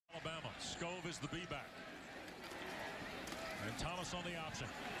is the B-back. And Thomas on the option.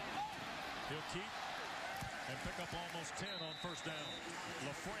 He'll keep and pick up almost 10 on first down.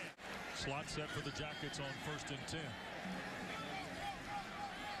 LaFrance. Slot set for the Jackets on 1st and 10. And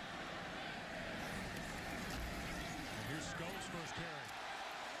here's Scove's first carry.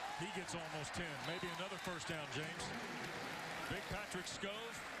 He gets almost 10. Maybe another first down, James. Big Patrick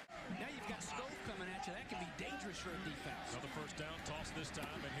Scove. Now you've got Scove coming at you. That can be dangerous for a defense. Another first down toss this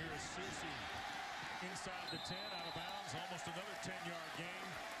time. And here is Searcy inside the 10, out of bounds. Almost another 10-yard gain.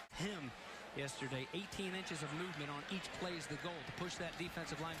 Him yesterday, 18 inches of movement on each play is the goal. To push that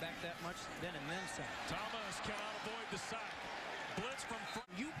defensive line back that much, then and then some. Thomas cannot avoid the sack. Blitz from front.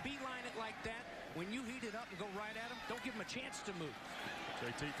 You beeline it like that, when you heat it up and go right at him, don't give him a chance to move.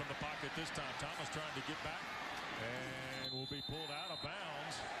 JT from the pocket this time. Thomas trying to get back and will be pulled out of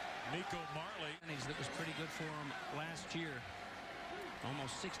bounds. Nico Marley. That was pretty good for him last year.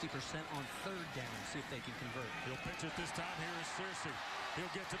 Almost 60% on third down. See if they can convert. He'll pitch it this time. Here is Searcy. He'll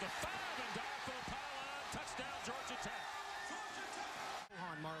get to the 5 and dive for the pylon. Touchdown, Georgia Tech.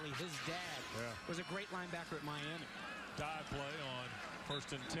 Marley, his dad, was a great linebacker at Miami. Dive play on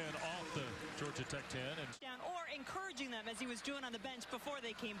 1st and 10 off the Georgia Tech 10. And or encouraging them as he was doing on the bench before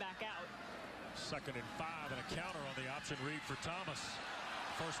they came back out. 2nd and 5 and a counter on the option read for Thomas.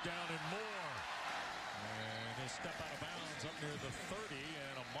 First down and more. And he'll step out of bounds up near the 30,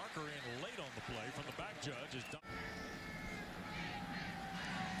 and a marker in late on the play from the back judge is done.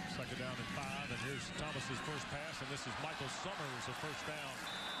 2nd down and 5, and here's Thomas's first pass, and this is Michael Summers, a first down,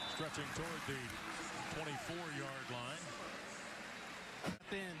 stretching toward the 24-yard line.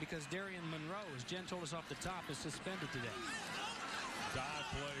 In because Darian Monroe, as Jen told us off the top, is suspended today. Dive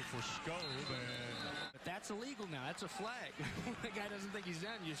play for Scove, and but that's illegal now. That's a flag. The guy doesn't think he's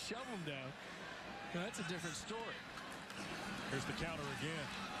down. You shove him down. Now, that's a different story. Here's the counter again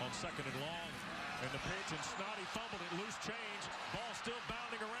on 2nd and long. And the pitch, and Snoddy fumbled it. Loose change. Ball still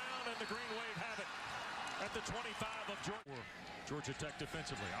bounding around, and the Green Wave have it at the 25 of Georgia Tech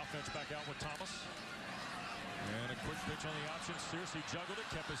defensively. Offense back out with Thomas. And a quick pitch on the option. Searcy juggled it,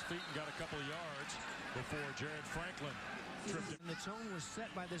 kept his feet, and got a couple of yards before Jared Franklin tripped it. And the tone was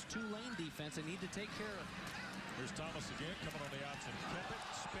set by this Tulane defense. They need to take care of it. Here's Thomas again, coming on the option. Kept it,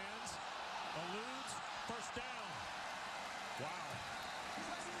 spins, eludes, first down. Wow.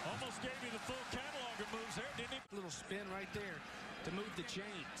 Almost gave you the full catalog of moves there, didn't he? Little spin right there to move the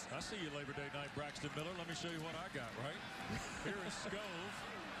chains. I see you Labor Day night, Braxton Miller. Let me show you what I got, right? Here is Scove,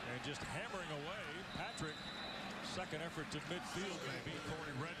 and just hammering away. Patrick, second effort to midfield, maybe.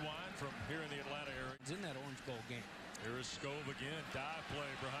 Corey Redwine from here in the Atlanta area. It's in that Orange Bowl game. Here is Scove again. Dive play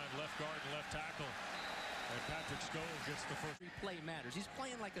behind left guard and left tackle. And Patrick Scove gets the first. Play matters. He's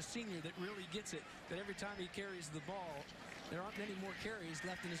playing like a senior that really gets it, that every time he carries the ball, there aren't any more carries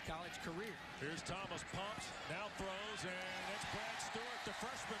left in his college career. Here's Thomas, pumps, now throws, and it's Brad Stewart, the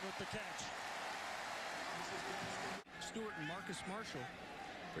freshman, with the catch. Stewart and Marcus Marshall,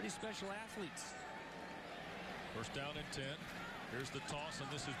 pretty special athletes. First down and 10. Here's the toss, and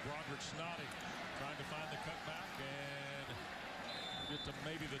this is Broderick Snoddy trying to find the cutback and get to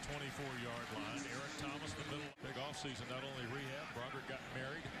maybe the 24-yard line. Eric Thomas, the middle. Big offseason, not only rehab, Broderick got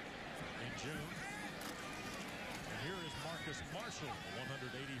married in June. And here is Marcus Marshall,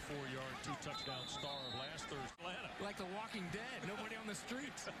 184-yard, 2-touchdown star of last Thursday. Atlanta. Like the Walking Dead, nobody on the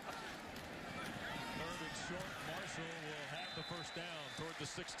streets. Third and short, Marshall will have the first down toward the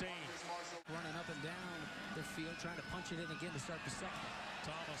 16. Running up and down the field, trying to punch it in again to start the second.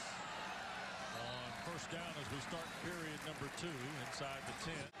 Thomas on first down as we start period number 2 inside the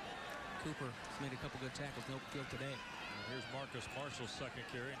 10. Cooper made a couple good tackles, no field today. And here's Marcus Marshall's second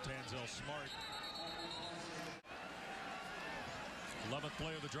carry, and Tanzel Smart. 11th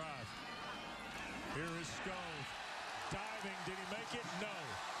play of the drive. Here is Scove. Diving, did he make it? No.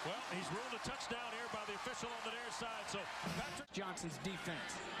 Well, he's ruled a touchdown here by the official on the near side. So Patrick Johnson's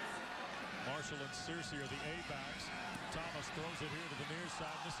defense. Marshall and Searcy are the A-backs. Thomas throws it here to the near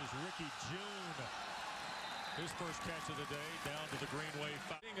side. This is Ricky June. His first catch of the day down to the Green Wave.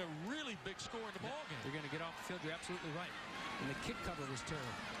 Being a really big score in the ballgame. They're going to get off the field. You're absolutely right. And the kick cover was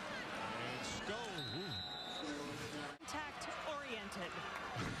terrible. And Scove. Contact-oriented.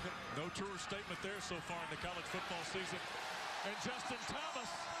 No truer statement there so far in the college football season. And Justin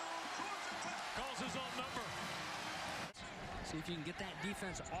Thomas calls his own number. See if you can get that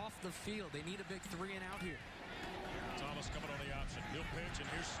defense off the field. They need a big 3 and out here. Thomas coming on the option. He'll pitch, and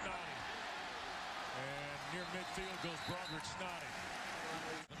here's Snoddy. And near midfield goes Broderick Snoddy.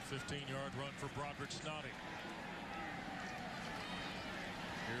 15-yard run for Broderick Snoddy.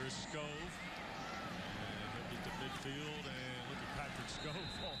 Here's Scove. And he'll get to midfield, and look at Patrick Scove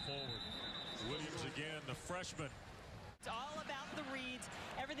fall forward. Williams again, the freshman. It's all about the reads.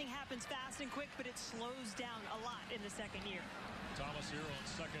 Everything happens fast and quick, but it slows down a lot in the second year. Thomas here on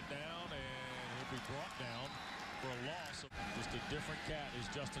second down, and he'll be brought down for a loss. Just a different cat is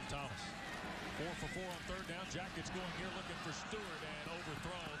Justin Thomas. 4 for 4 on third down. Jackets going here looking for Stewart and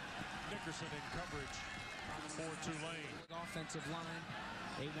overthrown. Nickerson in coverage for Tulane. Offensive line,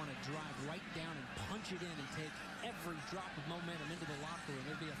 they want to drive right down and punch it in and take every drop of momentum into the locker room.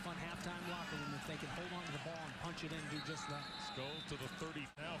 It'd be a fun halftime locker room if they can hold on to the ball and punch it in and do just that. Goes to the 30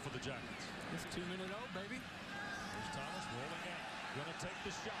 now for the Jackets. It's 2-minute baby. Here's Thomas rolling out. Gonna take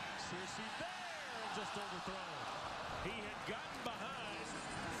the shot. Searcy there, just overthrown. He had gotten behind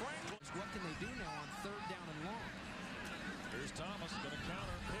Franklin. What can they do now on third down and long? Here's Thomas, gonna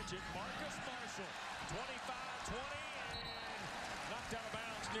counter, pitch it. Marcus Marshall, 25-20, and knocked out of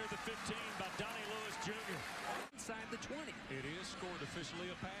bounds near the 15 by Donnie Lewis Jr. Inside the 20. It is scored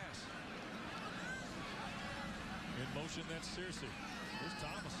officially a pass. In motion, that's Searcy. Here's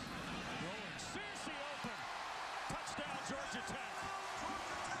Thomas. Rolling. Searcy open. Touchdown, Georgia Tech.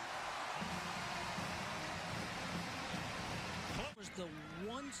 Was the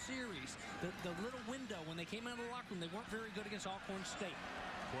one series, the little window when they came out of the locker room, they weren't very good against Alcorn State.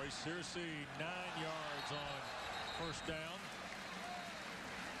 Quay Searcy, 9 yards on first down.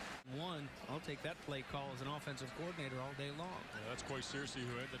 I'll take that play call as an offensive coordinator all day long. Yeah, that's Quay Searcy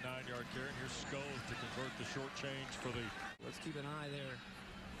who had the 9-yard carry. And here's Skove to convert the short change for the... Let's keep an eye there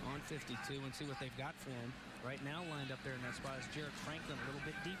on 52 and see what they've got for him. Right now lined up there in that spot is Jarrett Franklin, a little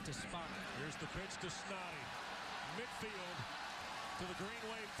bit deep to spot. Here's the pitch to Snoddy. Midfield to the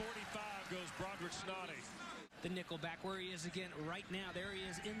Greenway 45 goes Broderick Snoddy. The nickel back where he is again right now. There he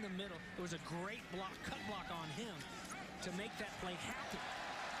is in the middle. There was a great cut block on him to make that play happen.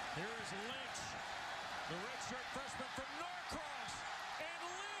 Here is Lynch, the redshirt freshman from Norcross, and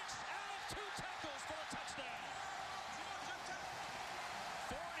Lynch out of 2 tackles for a touchdown.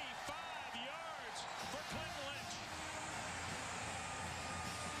 45 yards for Clinton Lynch.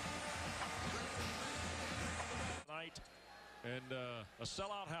 Night. And a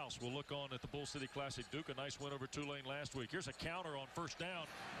sellout house will look on at the Bull City Classic Duke. A nice win over Tulane last week. Here's a counter on first down,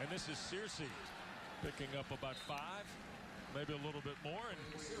 and this is Searcy picking up about 5. Maybe a little bit more. And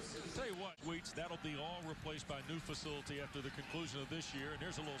I'll tell you what, Wheats, that'll be all replaced by new facility after the conclusion of this year. And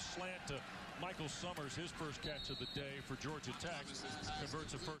here's a little slant to Michael Summers, his first catch of the day for Georgia Tech.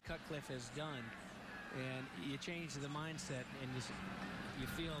 Converts a first. Cutcliffe has done, and you change the mindset, and you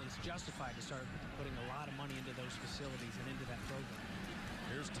feel it's justified to start putting a lot of money into those facilities and into that program.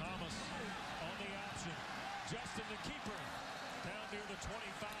 Here's Thomas on the option. Justin, the keeper, down near the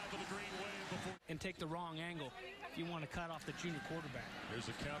 25 of the Green Wave before. And take the wrong angle if you want to cut off the junior quarterback.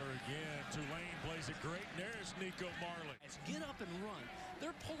 Here's a counter again. Tulane plays it great. And there's Nico Marley. Get up and run.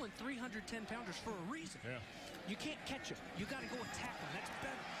 They're pulling 310-pounders for a reason. Yeah. You can't catch them. You got to go attack them. That's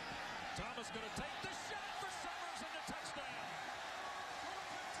better. Thomas going to take the shot for Summers and the touchdown.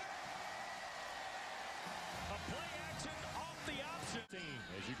 A play action off the option.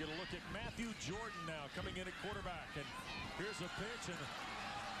 As you get a look at Matthew Jordan now coming in at quarterback. And here's a pitch and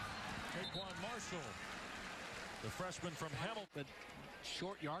Taquan Marshall, the freshman from Hamilton. But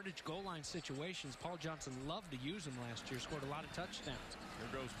short yardage goal line situations, Paul Johnson loved to use them last year. Scored a lot of touchdowns.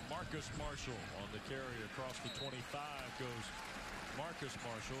 Here goes Marcus Marshall on the carry across the 25 goes Marcus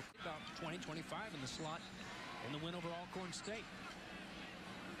Marshall. About 20-25 in the slot in the win over Alcorn State.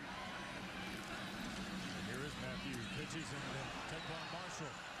 And here is Matthew. Pitches and Taquan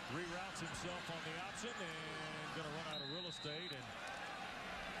Marshall reroutes himself on the option and going to run out of real estate and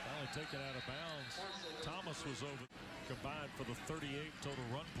finally taken out of bounds. Thomas was over combined for the 38 total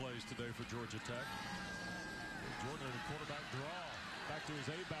run plays today for Georgia Tech. Jordan in a quarterback draw. Back to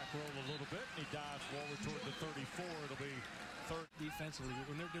his A-back roll a little bit, and he dives forward toward the 34. It'll be third. Defensively,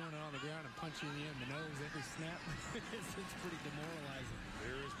 when they're doing it on the ground and punching you in the nose every snap, it's pretty demoralizing.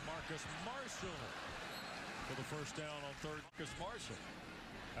 Here is Marcus Marshall for the first down on third. Marcus Marshall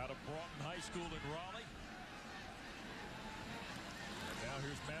out of Broughton High School in Raleigh. And now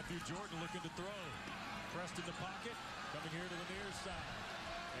here's Matthew Jordan looking to throw. Pressed in the pocket, coming here to the near side.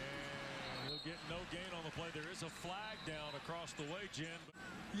 And he'll get no gain on the play. There is a flag down across the way, Jen.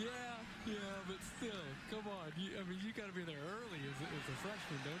 Yeah, but still, come on. I mean, you got to be there early as a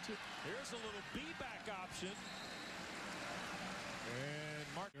freshman, don't you? Here's a little B-back option. And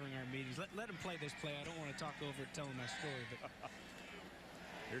Mark. During our meetings, let him play this play. I don't want to talk over it, telling my story. But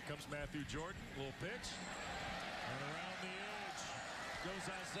here comes Matthew Jordan. Little pitch. And around the edge goes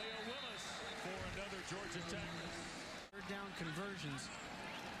Isaiah Willis for another Georgia Tech. Third down conversions.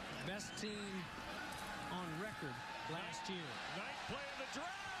 Best team on record last year. Ninth play of the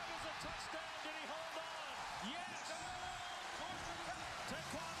drive is a touchdown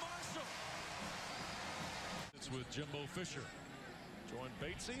with Jimbo Fisher. Join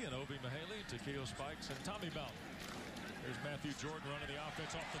Batesy and Obi Mihaly, Takeo Spikes, and Tommy Bell. Here's Matthew Jordan running the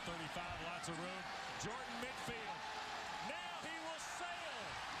offense off the 35. Lots of room. Jordan midfield. Now he will sail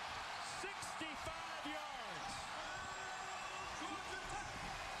 65 yards.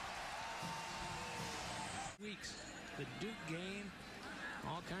 Weeks, the Duke game,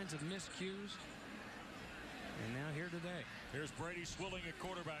 all kinds of miscues. And now here today. Here's Brady Swilling at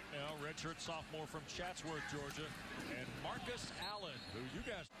quarterback now. Redshirt sophomore from Chatsworth, Georgia. And Marcus Allen, who you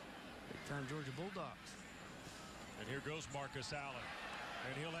guys... Big-time Georgia Bulldogs. And here goes Marcus Allen.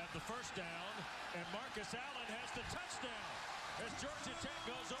 And he'll have the first down. And Marcus Allen has the touchdown as Georgia Tech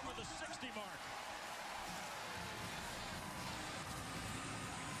goes over the 60 mark.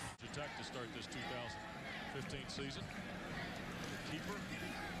 Georgia Tech to start this 2015 season. The keeper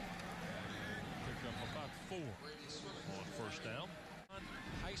picked up about 4 on first down.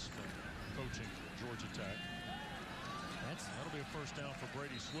 Heisman coaching Georgia Tech. That'll be a first down for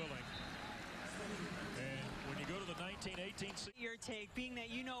Brady Swilling. And when you go to the 1918 season, Your take, being that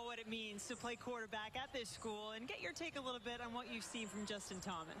you know what it means to play quarterback at this school, and get your take a little bit on what you've seen from Justin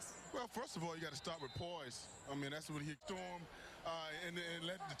Thomas. Well, first of all, you got to start with poise. I mean, that's what he stormed and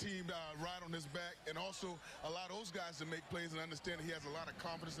let the team ride on his back, and also allow those guys to make plays and understand that he has a lot of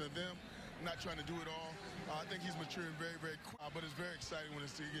confidence in them, not trying to do it all. I think he's maturing very, very quick, but it's very exciting when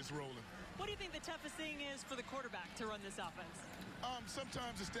it gets rolling. What do you think the toughest thing is for the quarterback to run this offense?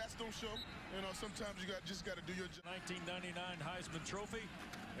 Sometimes the stats don't show. You know, sometimes you just got to do your job. 1999 Heisman Trophy,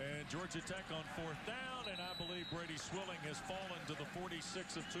 and Georgia Tech on 4th down, and I believe Brady Swilling has fallen to the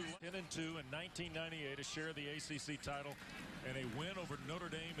 46 of Tulane. 10-2 in 1998, a share of the ACC title, and a win over Notre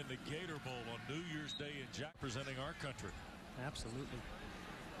Dame in the Gator Bowl on New Year's Day in Jack, presenting our country. Absolutely.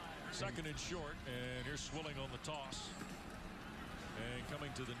 Second and short, and here's Swilling on the toss. And coming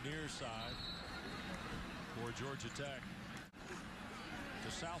to the near side for Georgia Tech to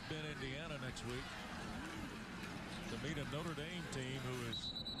South Bend, Indiana next week to meet a Notre Dame team who is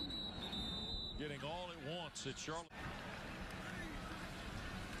getting all it wants at Charlotte.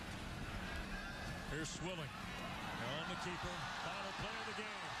 Here's Swilling on the keeper. Final play of the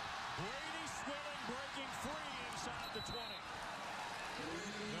game. Brady Swilling breaking free inside the 20.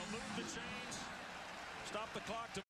 They'll move the chains, stop the clock to